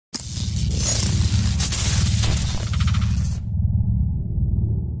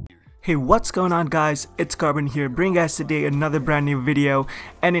Hey, what's going on guys? It's Carbon here, bringing guys today another brand new video,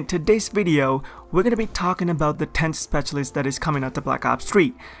 and in today's video we're going to be talking about the 10th specialist that is coming out to Black Ops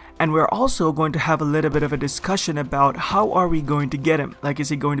 3, and we're also going to have a little bit of a discussion about how are we going to get him. Like, is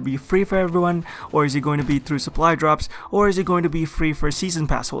he going to be free for everyone, or is he going to be through supply drops, or is he going to be free for season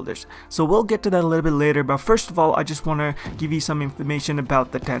pass holders? So we'll get to that a little bit later, but first of all I just want to give you some information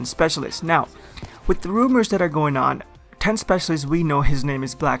about the 10th specialist. Now, with the rumors that are going on, 10 specialist, we know his name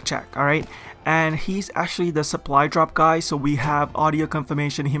is Blackjack, alright? And he's actually the supply drop guy, so we have audio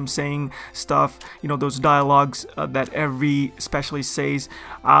confirmation, him saying stuff, you know, those dialogues that every specialist says.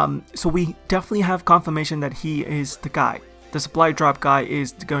 So we definitely have confirmation that he is the guy. The supply drop guy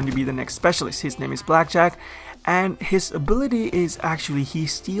is going to be the next specialist. His name is Blackjack, and his ability is actually he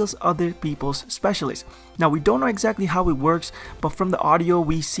steals other people's specialists. Now, we don't know exactly how it works, but from the audio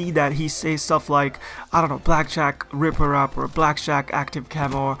we see that he says stuff like, I don't know, Blackjack Ripper Up, or Blackjack Active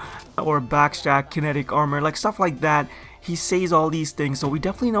Camo, or Blackjack Kinetic Armor, like stuff like that. He says all these things, so we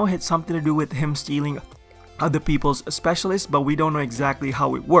definitely know it's something to do with him stealing other people's specialists, but we don't know exactly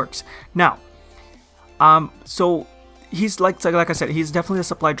how it works. Now, so he's like I said, he's definitely a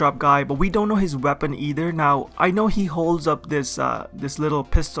supply drop guy, but we don't know his weapon either. Now, I know he holds up this this little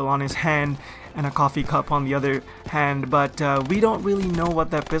pistol on his hand and a coffee cup on the other hand, but we don't really know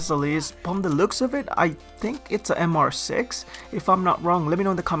what that pistol is. From the looks of it, I think it's a MR6, if I'm not wrong. Let me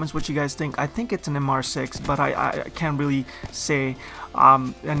know in the comments what you guys think. I think it's an MR6, but I can't really say.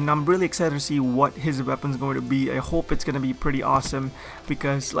 And I'm really excited to see what his weapon's going to be. I hope it's going to be pretty awesome,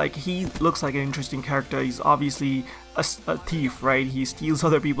 because like, he looks like an interesting character. He's obviously a thief, right? He steals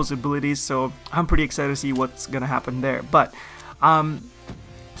other people's abilities, so I'm pretty excited to see what's gonna happen there. But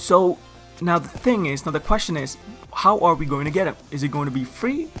so now the question is, how are we going to get him? Is it going to be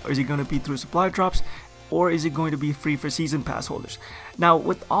free, or is it going to be through supply drops, or is it going to be free for season pass holders? Now,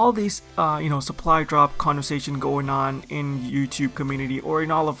 with all these you know, supply drop conversation going on in YouTube community or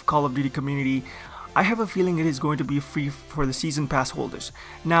in all of Call of Duty community, I have a feeling it is going to be free for the season pass holders.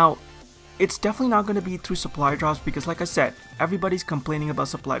 Now, it's definitely not going to be through supply drops, because like I said, everybody's complaining about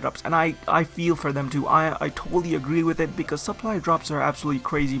supply drops, and I feel for them too. I totally agree with it, because supply drops are absolutely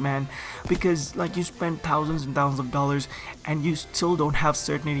crazy, man. Because like, you spend thousands and thousands of dollars and you still don't have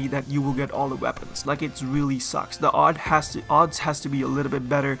certainty that you will get all the weapons. Like, it really sucks. The odds has to be a little bit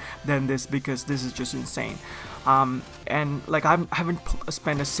better than this, because this is just insane. And like, I haven't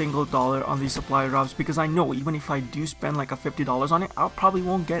spent a single dollar on these supply drops, because I know even if I do spend like a $50 on it, I probably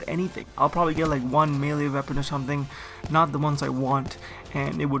won't get anything. I'll probably get like one melee weapon or something, not the ones I want,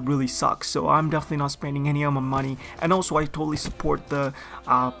 and it would really suck. So I'm definitely not spending any of my money. And also, I totally support the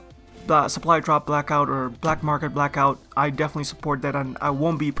supply drop blackout, or black market blackout. I definitely support that, and I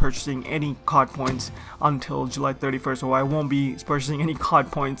won't be purchasing any COD points until July 31st, so I won't be purchasing any COD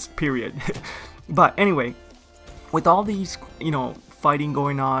points, period. But anyway, with all these, you know, fighting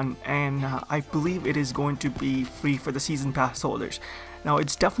going on, and I believe it is going to be free for the season pass holders. Now,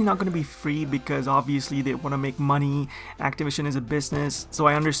 it's definitely not going to be free, because obviously they want to make money. Activision is a business, so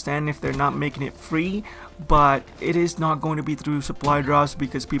I understand if they're not making it free, but it is not going to be through supply drops,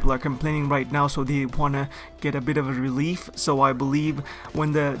 because people are complaining right now, so they want to get a bit of a relief. So I believe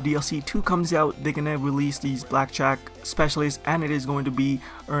when the DLC 2 comes out, they're going to release these Blackjack specialists, and it is going to be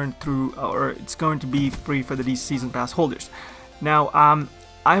earned through, or it's going to be free for these season pass holders. Now,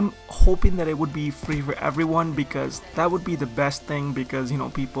 I'm hoping that it would be free for everyone, because that would be the best thing, because, you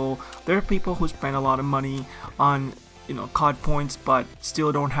know, there are people who spend a lot of money on, you know, COD points, but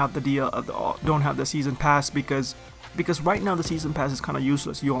still don't have the deal, don't have the season pass, because right now the season pass is kind of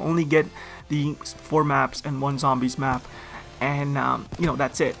useless. You only get the 4 maps and 1 zombies map, and you know,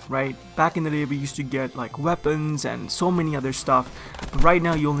 that's it, right? Back in the day we used to get like weapons and so many other stuff, but right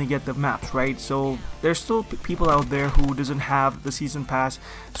now you only get the maps, right? So there's still people out there who doesn't have the season pass,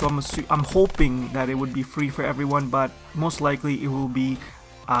 so I'm hoping that it would be free for everyone, but most likely it will be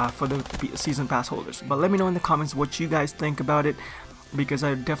for the season pass holders. But let me know in the comments what you guys think about it, because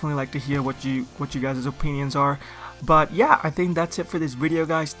I'd definitely like to hear what you guys' opinions are. But yeah, I think that's it for this video,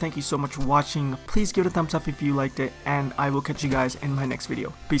 guys. Thank you so much for watching. Please give it a thumbs up if you liked it, and I will catch you guys in my next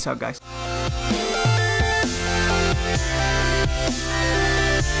video. Peace out, guys.